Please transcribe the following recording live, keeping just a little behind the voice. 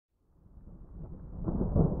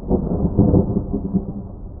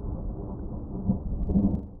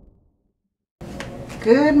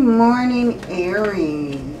Good morning,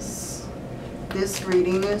 Aries. This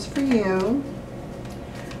reading is for you.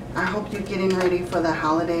 I hope you're getting ready for the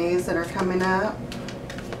holidays that are coming up.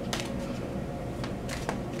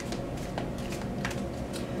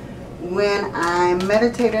 When I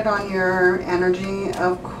meditated on your energy,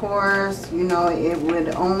 of course, you know, it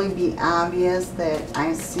would only be obvious that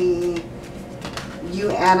I see you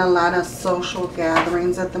at a lot of social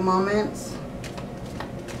gatherings at the moment.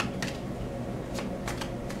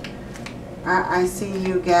 I see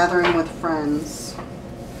you gathering with friends.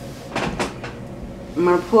 I'm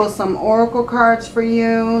going to pull some oracle cards for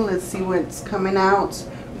you. Let's see what's coming out.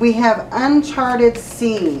 We have Uncharted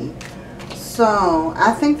Sea. So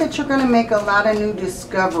I think that you're going to make a lot of new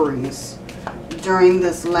discoveries during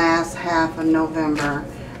this last half of November.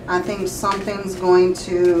 I think something's going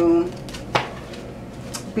to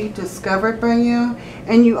be discovered by you.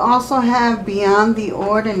 And you also have Beyond the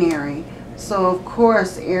Ordinary. So, of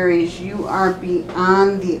course, Aries, you are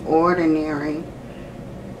beyond the ordinary.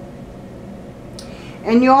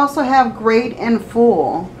 And you also have Great and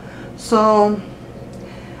Full. So,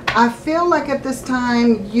 I feel like at this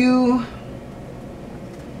time, you're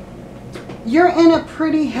in a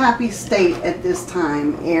pretty happy state at this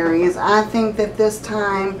time, Aries. I think that this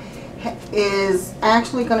time is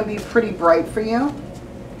actually going to be pretty bright for you.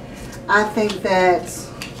 I think that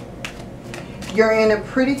you're in a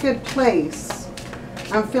pretty good place.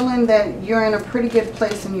 I'm feeling that you're in a pretty good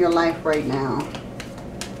place in your life right now.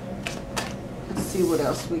 Let's see what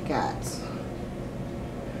else we got.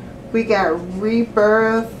 We got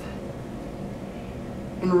rebirth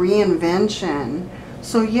and reinvention.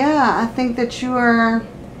 So yeah, I think that you are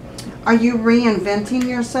you reinventing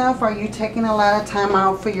yourself? Are you taking a lot of time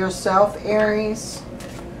out for yourself, Aries?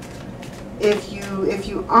 If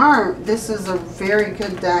you aren't, this is a very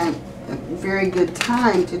good time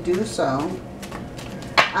to do so.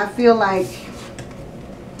 I feel like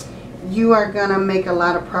you are gonna make a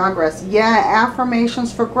lot of progress. Yeah,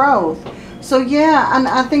 affirmations for growth. So yeah, and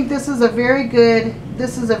I think this is a very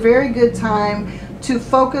good time to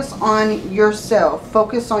focus on yourself.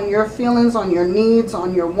 Focus on your feelings, on your needs,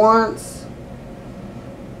 on your wants.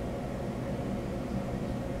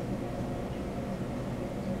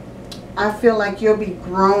 I feel like you'll be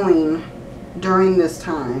growing during this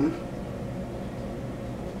time.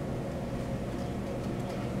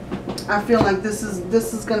 I feel like this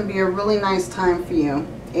is going to be a really nice time for you,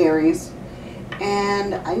 Aries.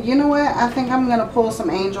 And you know what? I think I'm going to pull some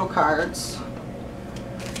angel cards.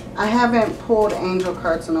 I haven't pulled angel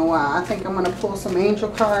cards in a while. I think I'm going to pull some angel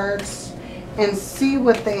cards and see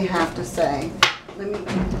what they have to say. Let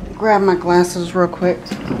me grab my glasses real quick.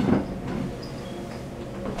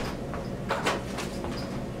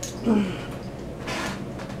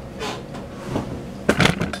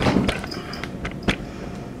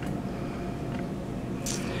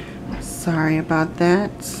 Sorry about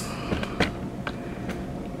that.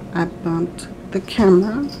 I bumped the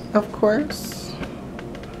camera, of course.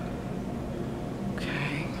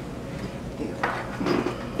 Okay.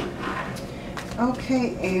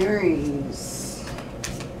 Okay, Aries.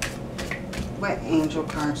 What angel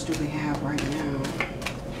cards do we have right now?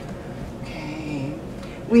 Okay.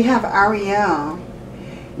 We have Ariel.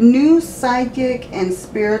 New psychic and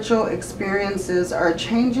spiritual experiences are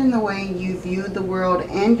changing the way you view the world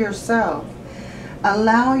and yourself.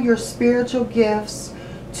 Allow your spiritual gifts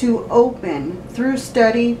to open through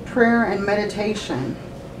study, prayer, and meditation.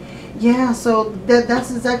 Yeah, so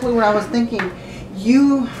that's exactly what I was thinking.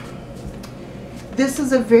 This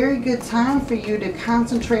is a very good time for you to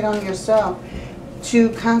concentrate on yourself, to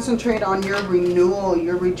concentrate on your renewal,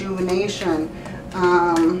 your rejuvenation,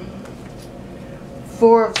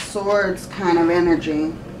 Four of Swords kind of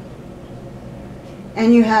energy.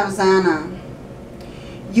 And you have Zana.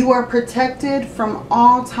 You are protected from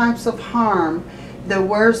all types of harm. The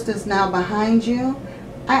worst is now behind you.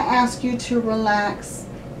 I ask you to relax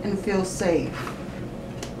and feel safe.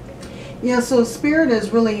 Yeah, so Spirit is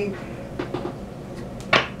really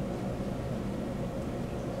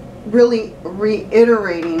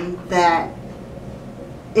reiterating that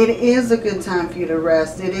it is a good time for you to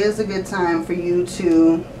rest. It is a good time for you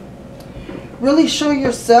to really show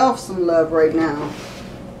yourself some love right now.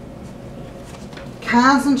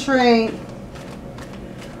 Concentrate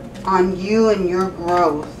on you and your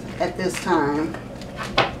growth at this time.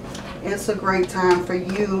 It's a great time for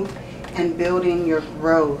you and building your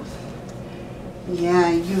growth. Yeah,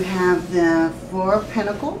 you have the Four of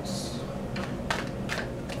Pentacles.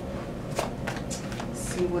 Let's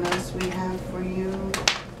see what else we have for you.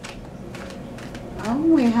 Oh,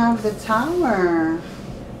 we have the Tower.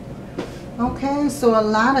 Okay, so a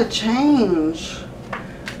lot of change.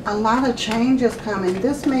 a lot of change is coming.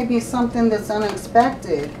 This may be something that's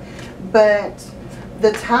unexpected, but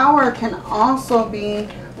the Tower can also be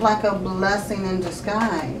like a blessing in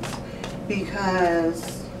disguise,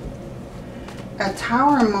 because a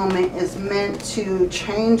Tower moment is meant to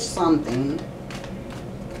change something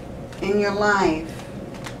in your life,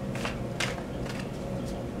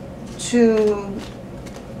 to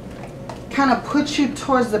kind of put you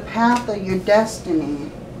towards the path of your destiny.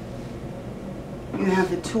 You have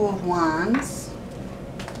the Two of Wands.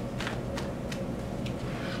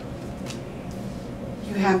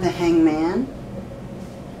 You have the Hangman.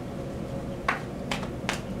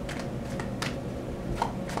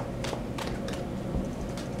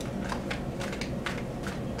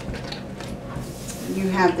 You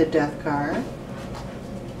have the Death card.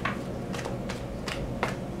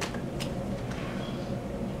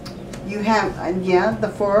 You have, yeah, the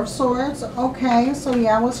Four of Swords. Okay, so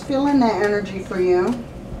yeah, I was feeling that energy for you.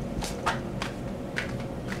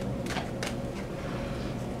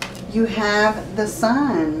 You have the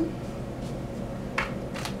Sun.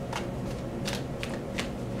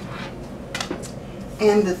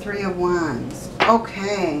 And the Three of Wands.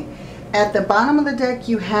 Okay. At the bottom of the deck,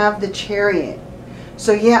 you have the Chariot.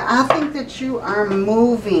 So yeah, I think that you are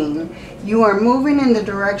moving. You are moving in the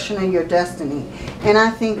direction of your destiny. And I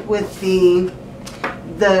think with the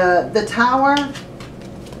Tower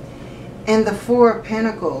and the Four of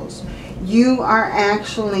Pentacles, you are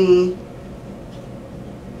actually,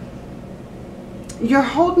 you're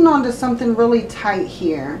holding on to something really tight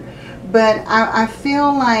here. But I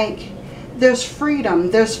feel like there's freedom.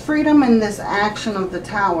 There's freedom in this action of the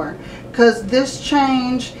Tower, because this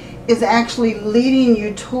change is actually leading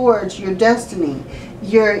you towards your destiny.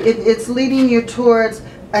 It's leading you towards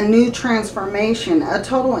a new transformation, a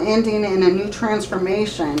total ending and a new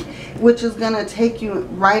transformation, which is going to take you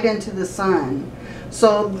right into the sun.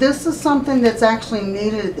 So this is something that's actually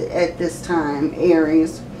needed at this time,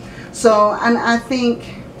 Aries. So, and I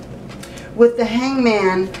think with the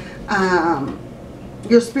Hangman,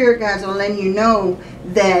 your spirit guides are letting you know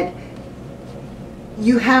that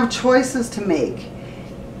you have choices to make.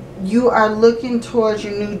 You are looking towards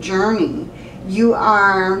your new journey. You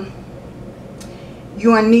are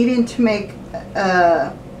needing to make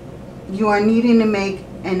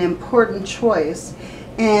an important choice.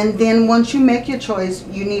 And then once you make your choice,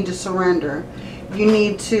 you need to surrender. You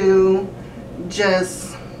need to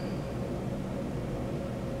just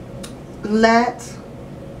let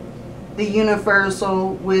the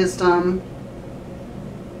universal wisdom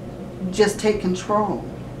just take control.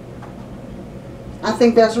 I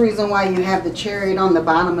think that's the reason why you have the Chariot on the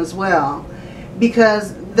bottom as well.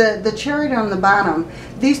 Because the Chariot on the bottom,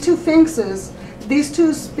 these two Sphinxes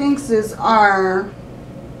are,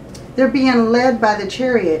 they're being led by the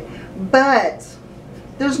Chariot, but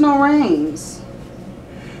there's no reins.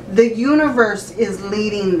 The universe is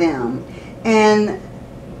leading them. And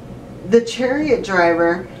the Chariot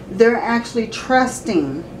driver, they're actually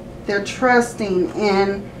trusting. They're trusting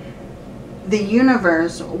in the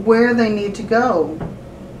universe where they need to go.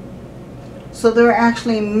 So they're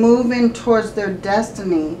actually moving towards their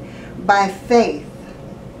destiny by faith.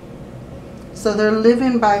 So they're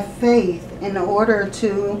living by faith in order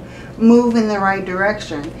to move in the right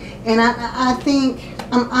direction. And I think,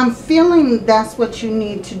 I'm feeling that's what you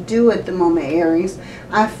need to do at the moment, Aries.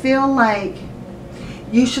 I feel like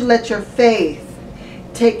you should let your faith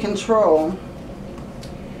take control.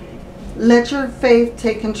 Let your faith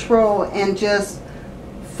take control and just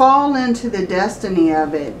fall into the destiny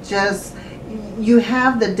of it. Just, you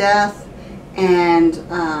have the death and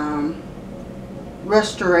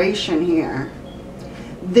restoration here.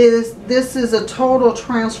 This is a total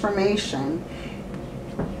transformation.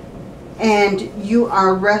 And you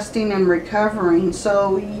are resting and recovering.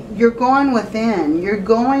 So you're going within. You're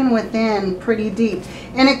going within pretty deep.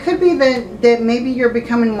 And it could be that maybe you're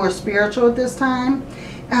becoming more spiritual at this time.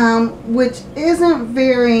 Which isn't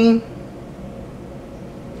very,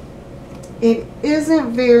 it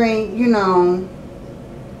isn't very, you know,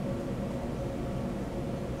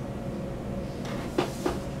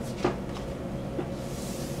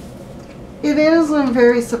 it isn't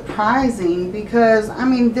very surprising, because, I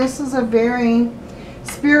mean, this is a very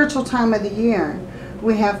spiritual time of the year.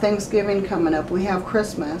 We have Thanksgiving coming up. We have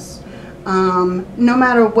Christmas. No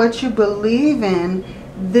matter what you believe in,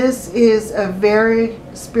 this is a very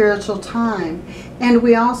spiritual time. And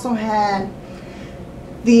we also had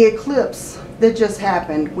the eclipse that just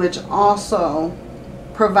happened, which also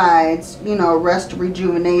provides, you know, rest,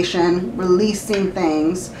 rejuvenation, releasing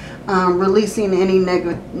things, releasing any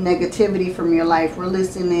negativity from your life,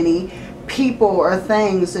 releasing any people or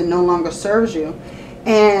things that no longer serves you.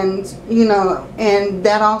 And, you know, and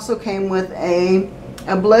that also came with a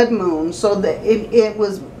blood moon. So that it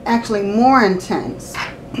was actually more intense.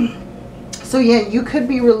 So yeah, you could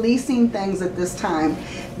be releasing things at this time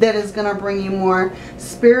that is going to bring you more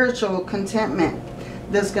spiritual contentment.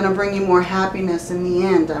 That's going to bring you more happiness in the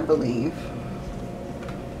end, I believe.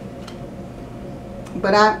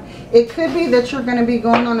 But it could be that you're going to be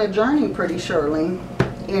going on a journey pretty shortly,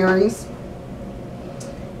 Aries.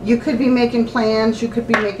 You could be making plans. You could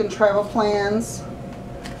be making travel plans.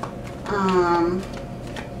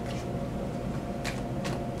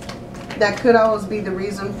 That could always be the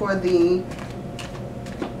reason for the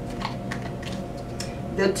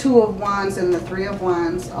Two of Wands and the Three of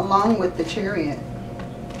Wands, along with the Chariot.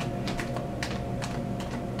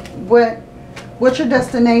 What's your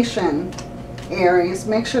destination, Aries?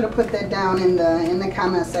 Make sure to put that down in the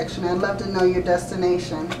comment section. I'd love to know your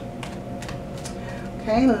destination.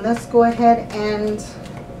 Okay, let's go ahead and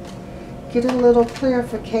get a little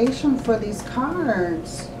clarification for these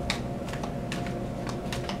cards.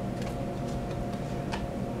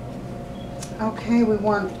 Okay,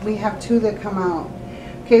 we have two that come out.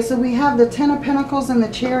 Okay, so we have the Ten of Pentacles and the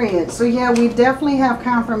Chariot. So yeah, we definitely have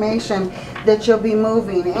confirmation that you'll be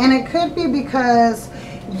moving. And it could be because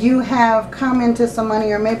you have come into some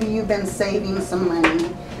money, or maybe you've been saving some money.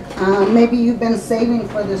 Maybe you've been saving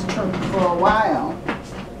for this trip for a while.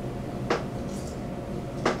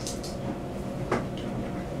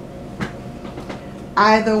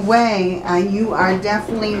 Either way, you are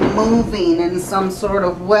definitely moving in some sort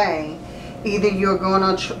of way. Either you're going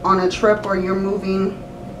on a trip or you're moving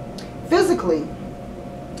physically.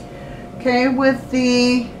 Okay, with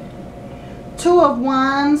the Two of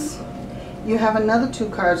Wands, you have another two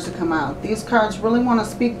cards to come out. These cards really want to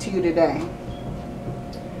speak to you today.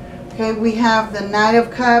 Okay, we have the Knight of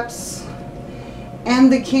Cups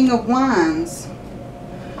and the King of Wands.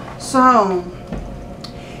 So,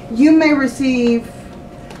 you may receive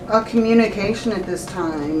a communication at this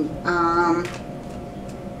time.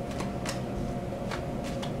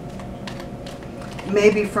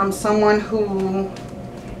 Maybe from someone who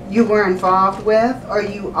you were involved with, or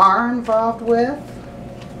you are involved with.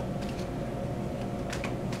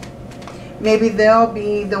 Maybe they'll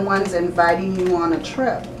be the ones inviting you on a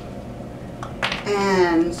trip.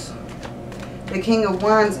 And the King of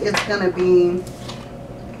Wands, it's going to be,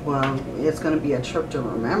 well, it's going to be a trip to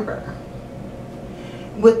remember.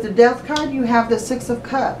 With the Death card, you have the Six of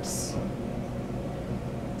Cups.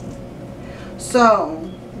 So,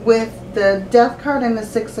 with the Death card and the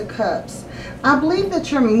Six of Cups, I believe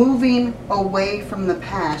that you're moving away from the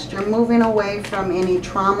past. You're moving away from any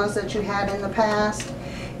traumas that you had in the past.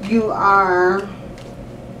 You are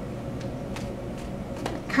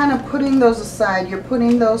kind of putting those aside. You're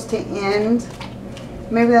putting those to end.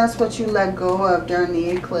 Maybe that's what you let go of during the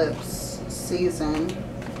eclipse season.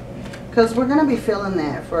 Because we're going to be feeling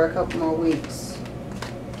that for a couple more weeks.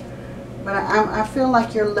 But I feel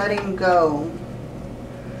like you're letting go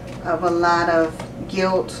of a lot of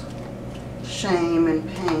guilt, shame, and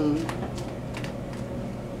pain.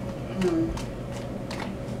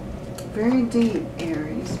 Very deep,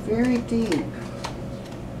 Aries. Very deep.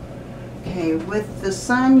 Okay, with the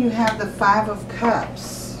Sun, you have the Five of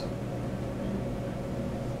Cups.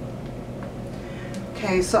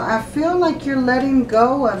 Okay, so I feel like you're letting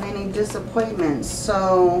go of any disappointments.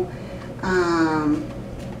 So,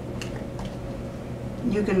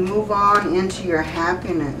 you can move on into your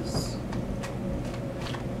happiness.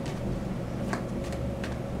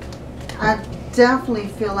 I definitely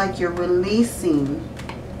feel like you're releasing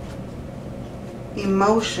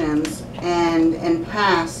emotions and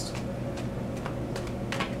past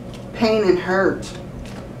pain and hurt.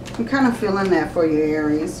 I'm kind of feeling that for you,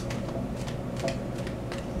 Aries.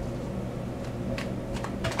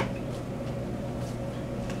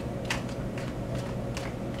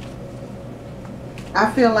 I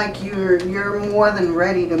feel like you're more than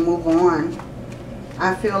ready to move on.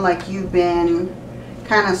 I feel like you've been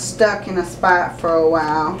kind of stuck in a spot for a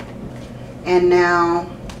while, and now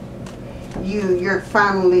you're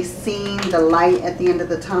finally seeing the light at the end of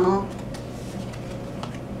the tunnel.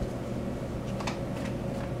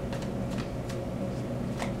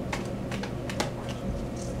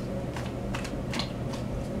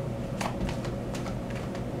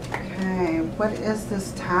 Okay, what is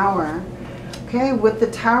this Tower? Okay, with the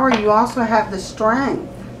Tower, you also have the Strength.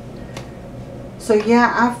 So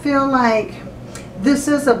yeah, I feel like this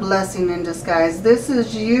is a blessing in disguise. This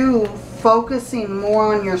is you focusing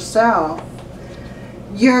more on yourself.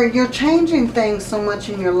 You're changing things so much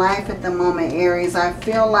in your life at the moment, Aries. I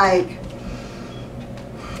feel like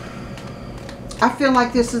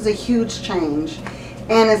this is a huge change.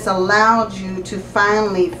 And it's allowed you to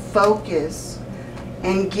finally focus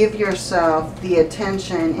and give yourself the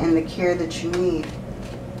attention and the care that you need.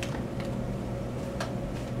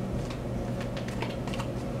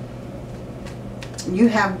 You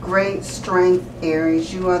have great strength,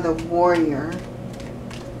 Aries. You are the warrior.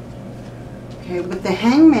 Okay, with the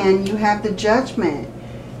Hangman, you have the Judgment.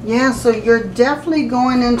 Yeah, so you're definitely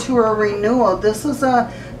going into a renewal. This is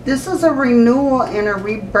a renewal and a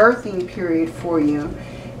rebirthing period for you.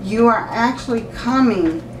 You are actually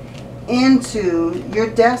coming into your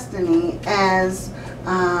destiny as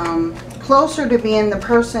closer to being the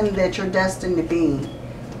person that you're destined to be.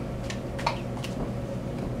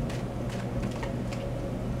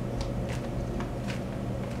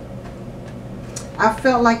 I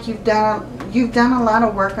felt like you've done a lot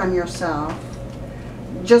of work on yourself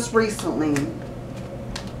just recently.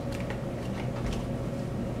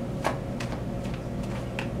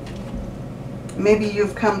 Maybe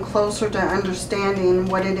you've come closer to understanding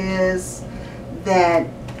what it is that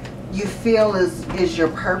you feel is your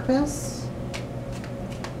purpose.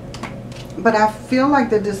 But I feel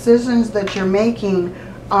like the decisions that you're making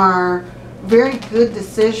are very good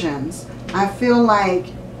decisions. I feel like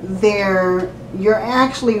you're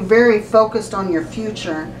actually very focused on your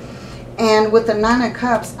future. And with the Nine of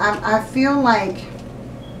Cups, I feel like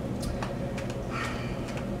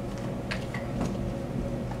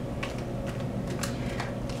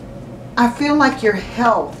your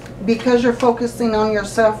health, because you're focusing on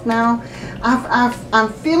yourself now,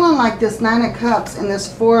 I'm feeling like this Nine of Cups and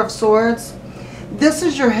this Four of Swords, this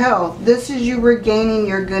is your health. This is you regaining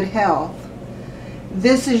your good health.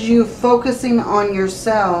 This is you focusing on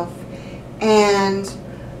yourself and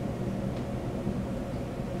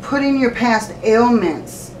putting your past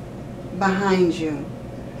ailments behind you.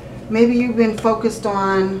 Maybe you've been focused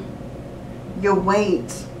on your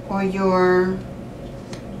weight or your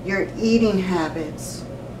eating habits.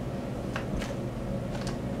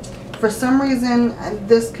 For some reason,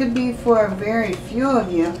 this could be for a very few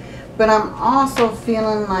of you, but I'm also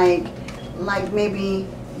feeling like maybe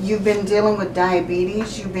you've been dealing with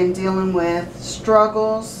diabetes, you've been dealing with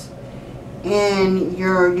struggles in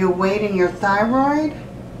your weight and your thyroid.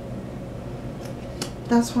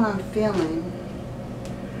 That's what I'm feeling.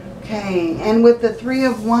 Okay, and with the Three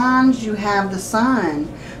of Wands, you have the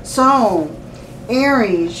Sun. So,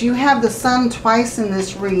 Aries, you have the Sun twice in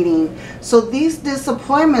this reading. So these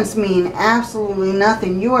disappointments mean absolutely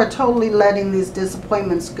nothing. You are totally letting these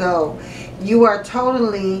disappointments go. You are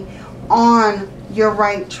totally on your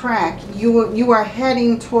right track. You are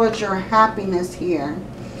heading towards your happiness here.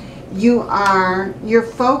 You're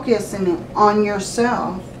focusing on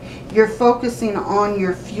yourself. You're focusing on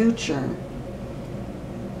your future.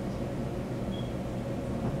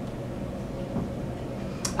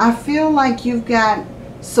 I feel like you've got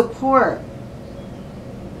support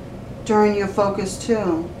during your focus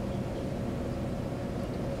too.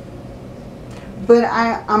 But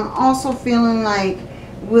I'm also feeling like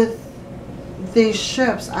with these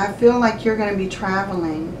ships, I feel like you're going to be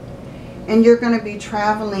traveling. And you're going to be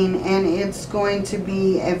traveling, and it's going to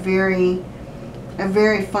be a very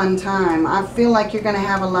fun time. I feel like you're going to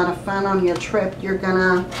have a lot of fun on your trip. You're going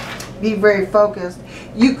to be very focused.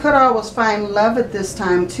 You could always find love at this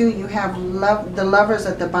time too. You have the Lovers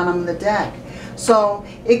at the bottom of the deck. So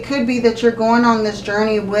it could be that you're going on this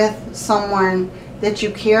journey with someone that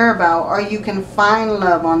you care about, or you can find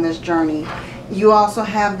love on this journey. You also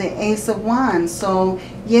have the Ace of Wands. So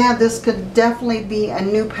yeah, this could definitely be a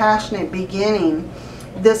new passionate beginning.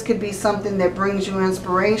 This could be something that brings you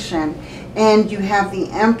inspiration. And you have the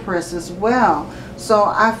Empress as well. So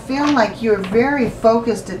I feel like you're very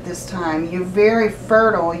focused at this time. You're very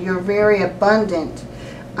fertile. You're very abundant.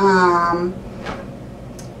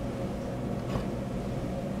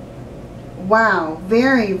 Wow.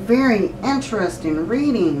 Very, very interesting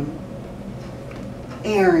reading,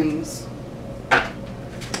 Aries.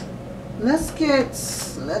 Let's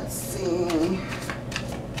see.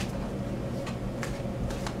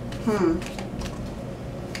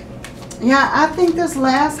 Yeah, I think this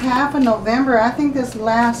last half of November,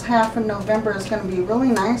 is going to be really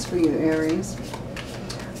nice for you, Aries.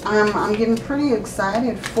 I'm getting pretty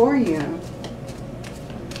excited for you.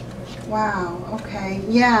 Wow, okay.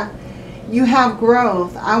 Yeah, you have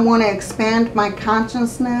growth. I want to expand my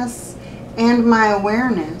consciousness and my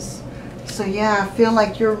awareness. So yeah, I feel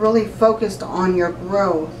like you're really focused on your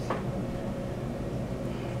growth.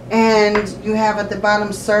 And you have at the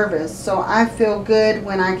bottom service. So I feel good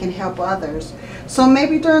when I can help others. So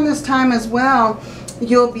maybe during this time as well,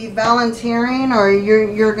 you'll be volunteering, or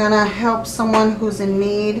you're going to help someone who's in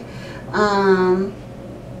need.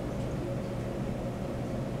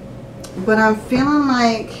 But I'm feeling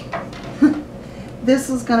like this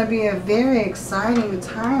is going to be a very exciting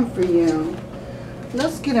time for you.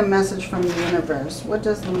 Let's get a message from the universe. What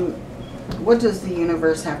does the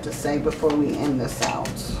universe have to say before we end this out?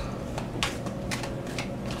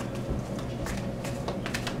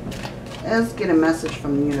 Let's get a message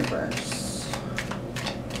from the universe.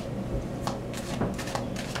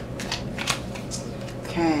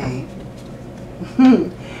 Okay.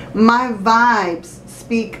 My vibes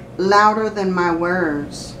speak louder than my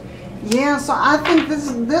words. Yeah, so I think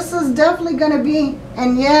this is definitely going to be,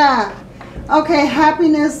 and yeah, okay,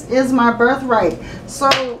 happiness is my birthright.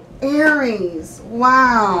 So Aries,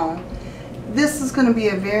 wow, this is going to be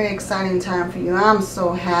a very exciting time for you. I'm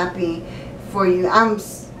so happy for you.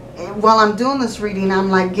 While I'm doing this reading, I'm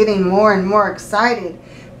like getting more and more excited,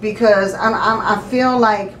 because I feel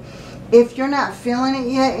like if you're not feeling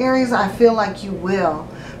it yet, Aries, I feel like you will.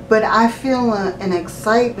 But I feel an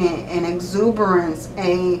excitement, an exuberance,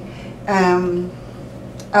 a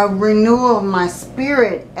renewal of my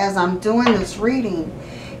spirit as I'm doing this reading.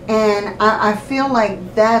 And I feel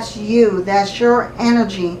like that's you. That's your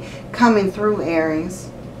energy coming through, Aries.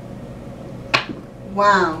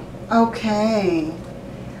 Wow. Okay.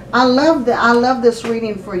 I love this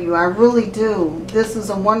reading for you. I really do. This is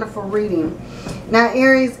a wonderful reading. Now,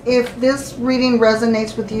 Aries, if this reading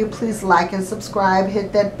resonates with you, please like and subscribe.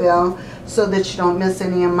 Hit that bell so that you don't miss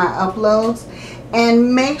any of my uploads.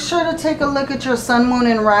 And make sure to take a look at your sun, moon,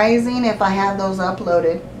 and rising if I have those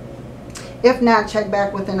uploaded. If not, check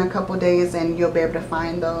back within a couple days and you'll be able to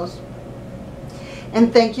find those.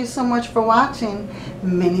 And thank you so much for watching.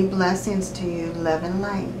 Many blessings to you. Love and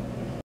light.